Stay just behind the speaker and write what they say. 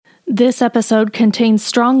This episode contains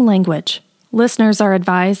strong language. Listeners are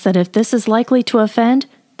advised that if this is likely to offend,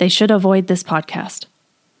 they should avoid this podcast.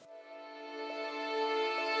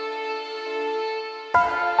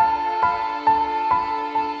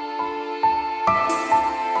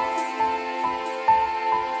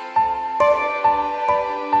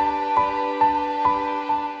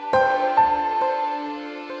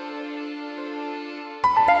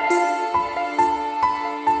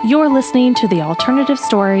 You're listening to the Alternative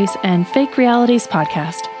Stories and Fake Realities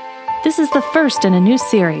podcast. This is the first in a new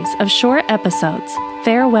series of short episodes,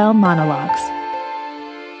 Farewell Monologues.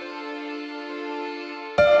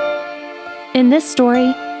 In this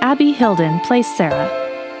story, Abby Hilden plays Sarah.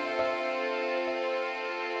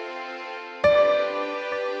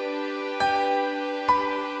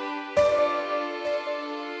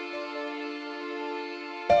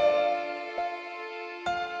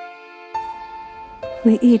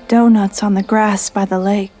 We eat donuts on the grass by the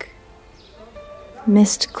lake.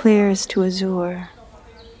 Mist clears to azure.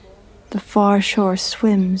 The far shore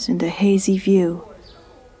swims into hazy view,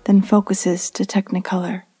 then focuses to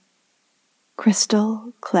technicolor.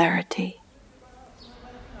 Crystal clarity.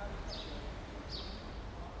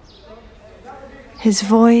 His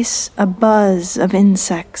voice a buzz of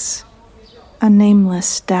insects, a nameless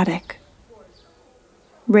static.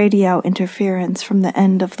 Radio interference from the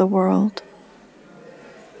end of the world.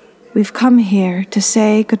 We've come here to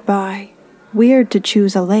say goodbye. Weird to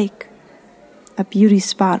choose a lake, a beauty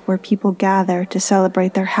spot where people gather to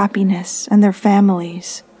celebrate their happiness and their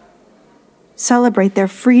families. Celebrate their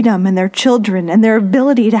freedom and their children and their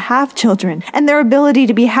ability to have children and their ability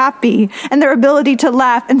to be happy and their ability to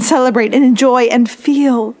laugh and celebrate and enjoy and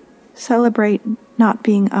feel. Celebrate not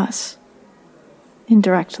being us.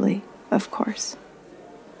 Indirectly, of course.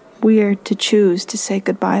 Weird to choose to say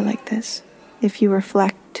goodbye like this. If you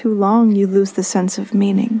reflect too long, you lose the sense of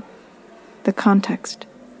meaning, the context.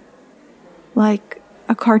 Like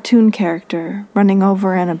a cartoon character running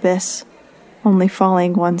over an abyss, only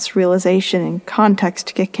falling once realization and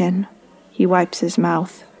context kick in. He wipes his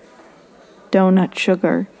mouth. Donut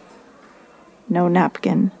sugar. No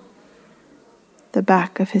napkin. The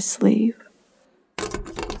back of his sleeve.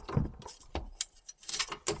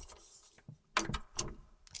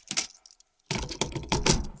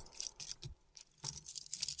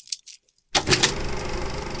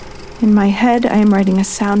 In my head, I am writing a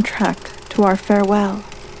soundtrack to our farewell,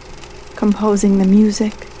 composing the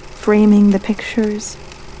music, framing the pictures,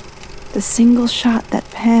 the single shot that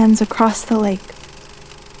pans across the lake,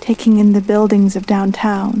 taking in the buildings of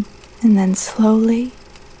downtown, and then slowly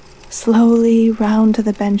round to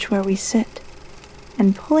the bench where we sit,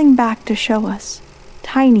 and pulling back to show us,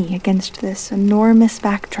 tiny against this enormous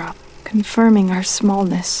backdrop, confirming our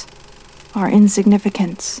smallness, our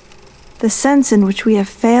insignificance, the sense in which we have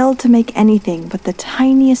failed to make anything but the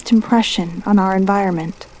tiniest impression on our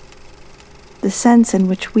environment. The sense in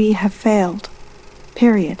which we have failed.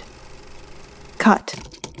 Period. Cut.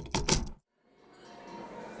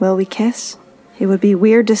 Will we kiss? It would be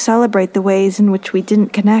weird to celebrate the ways in which we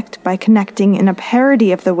didn't connect by connecting in a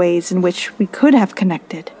parody of the ways in which we could have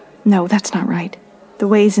connected. No, that's not right. The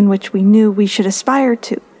ways in which we knew we should aspire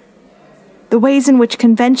to. The ways in which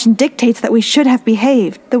convention dictates that we should have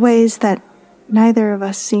behaved. The ways that neither of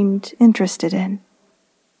us seemed interested in.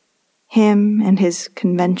 Him and his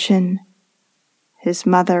convention. His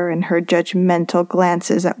mother and her judgmental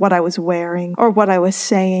glances at what I was wearing, or what I was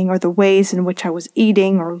saying, or the ways in which I was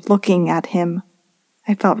eating or looking at him.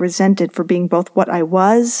 I felt resented for being both what I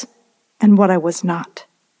was and what I was not.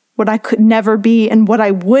 What I could never be and what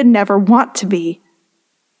I would never want to be.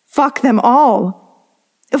 Fuck them all.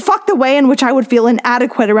 Fuck the way in which I would feel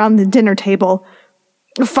inadequate around the dinner table.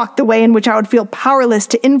 Fuck the way in which I would feel powerless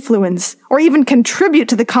to influence or even contribute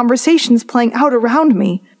to the conversations playing out around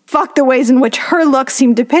me. Fuck the ways in which her look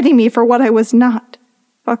seemed to pity me for what I was not.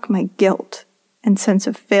 Fuck my guilt and sense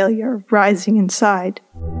of failure rising inside.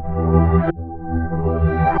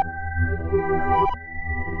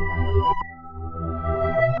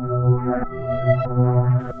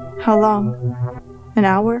 How long? An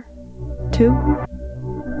hour? 2?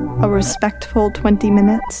 A respectful 20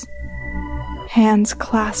 minutes? Hands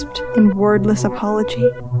clasped in wordless apology?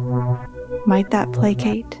 Might that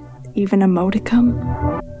placate even a modicum?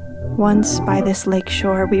 Once by this lake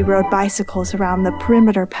shore we rode bicycles around the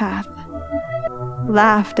perimeter path.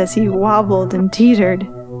 Laughed as he wobbled and teetered.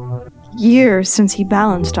 Years since he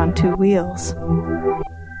balanced on 2 wheels.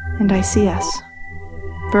 And I see us.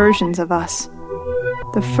 Versions of us.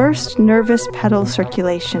 The first nervous pedal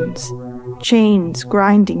circulations. Chains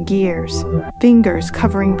grinding gears, fingers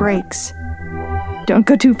covering brakes. Don't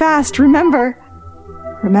go too fast, remember!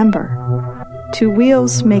 Remember, two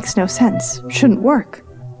wheels makes no sense, shouldn't work,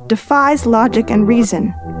 defies logic and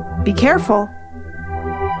reason. Be careful!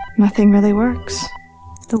 Nothing really works.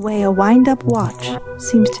 The way a wind-up watch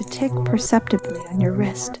seems to tick perceptibly on your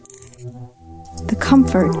wrist. The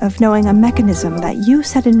comfort of knowing a mechanism that you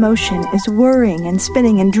set in motion is whirring and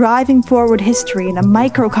spinning and driving forward history in a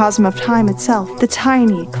microcosm of time itself, the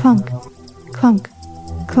tiny clunk, clunk,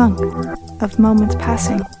 clunk of moments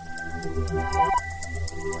passing.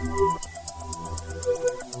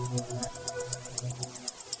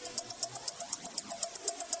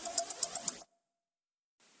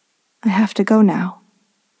 I have to go now.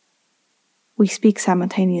 We speak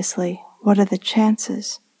simultaneously. What are the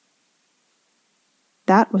chances?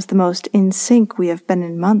 That was the most in sync we have been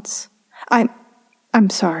in months. I'm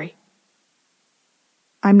sorry.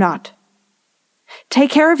 I'm not. Take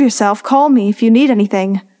care of yourself. Call me if you need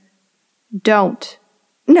anything. Don't.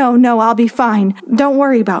 No, I'll be fine. Don't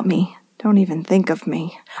worry about me. Don't even think of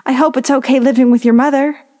me. I hope it's okay living with your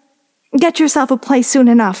mother. Get yourself a place soon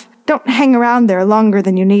enough. Don't hang around there longer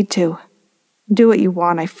than you need to. Do what you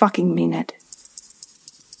want, I fucking mean it.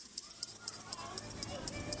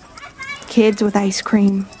 Kids with ice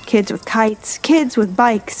cream, kids with kites, kids with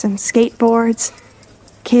bikes and skateboards,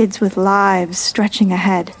 kids with lives stretching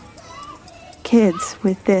ahead, kids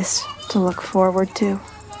with this to look forward to.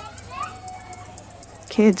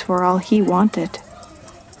 Kids were all he wanted,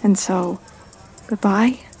 and so,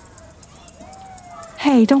 goodbye?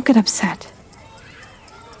 Hey, don't get upset.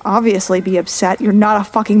 Obviously be upset, you're not a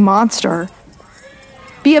fucking monster.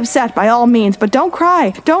 Be upset by all means, but don't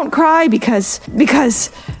cry. Don't cry because...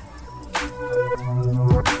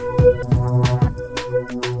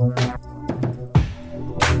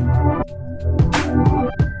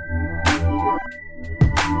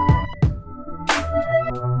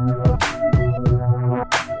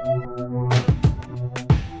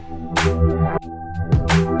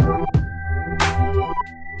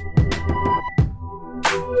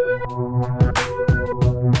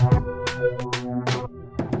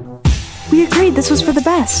 We agreed this was for the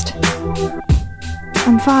best.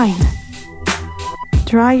 I'm fine.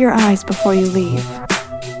 Dry your eyes before you leave.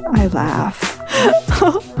 I laugh.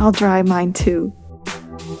 I'll dry mine too.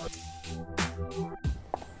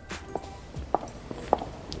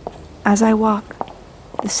 As I walk,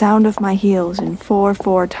 the sound of my heels in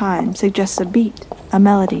 4/4 time suggests a beat, a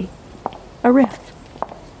melody, a riff.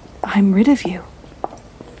 I'm rid of you.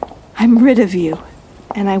 I'm rid of you.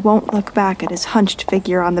 And I won't look back at his hunched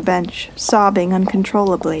figure on the bench, sobbing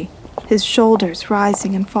uncontrollably, his shoulders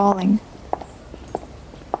rising and falling.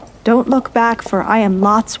 Don't look back, for I am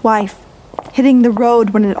Lot's wife, hitting the road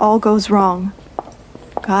when it all goes wrong,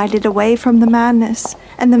 guided away from the madness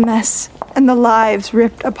and the mess and the lives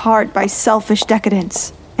ripped apart by selfish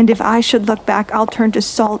decadence. And if I should look back, I'll turn to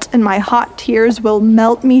salt, and my hot tears will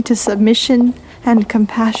melt me to submission and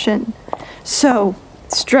compassion. So,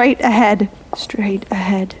 straight ahead. Straight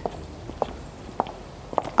ahead.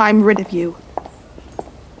 I'm rid of you.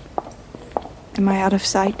 Am I out of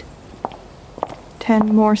sight?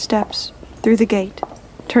 10 more steps through the gate.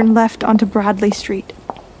 Turn left onto Bradley Street.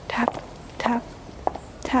 Tap, tap,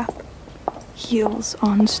 tap. Heels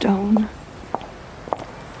on stone.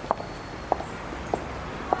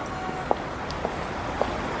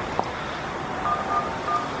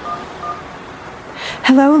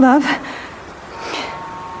 Hello, love.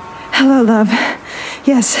 Hello, love.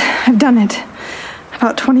 Yes, I've done it.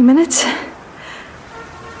 About 20 minutes?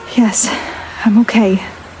 Yes, I'm okay.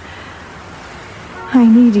 I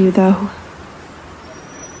need you, though.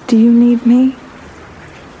 Do you need me?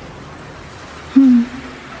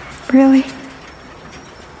 Really?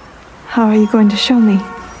 How are you going to show me?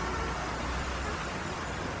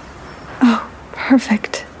 Oh,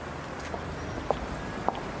 perfect.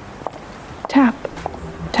 Tap,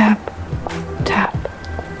 tap, tap.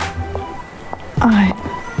 I'm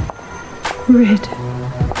rid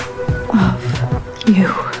of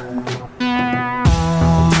you.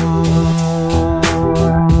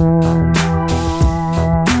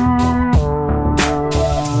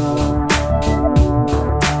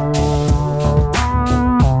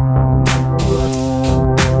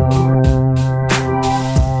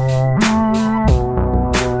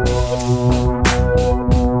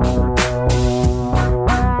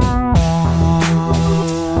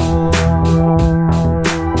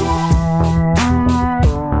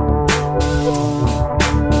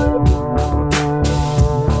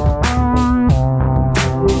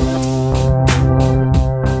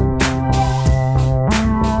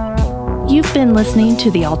 You've been listening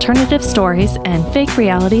to the Alternative Stories and Fake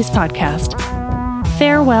Realities podcast.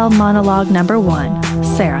 Farewell Monologue Number 1,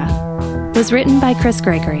 Sarah, was written by Chris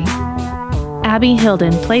Gregory. Abby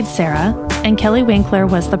Hilden played Sarah, and Kelly Winkler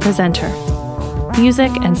was the presenter. Music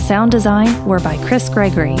and sound design were by Chris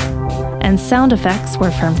Gregory, and sound effects were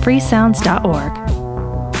from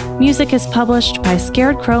freesounds.org. Music is published by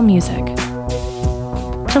Scared Crow Music.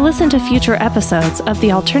 To listen to future episodes of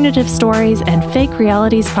the Alternative Stories and Fake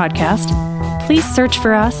Realities podcast, please search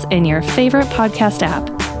for us in your favorite podcast app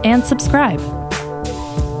and subscribe.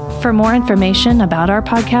 For more information about our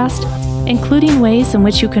podcast, including ways in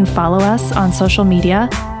which you can follow us on social media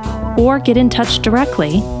or get in touch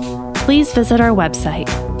directly, please visit our website,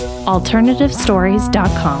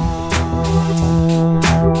 alternativestories.com.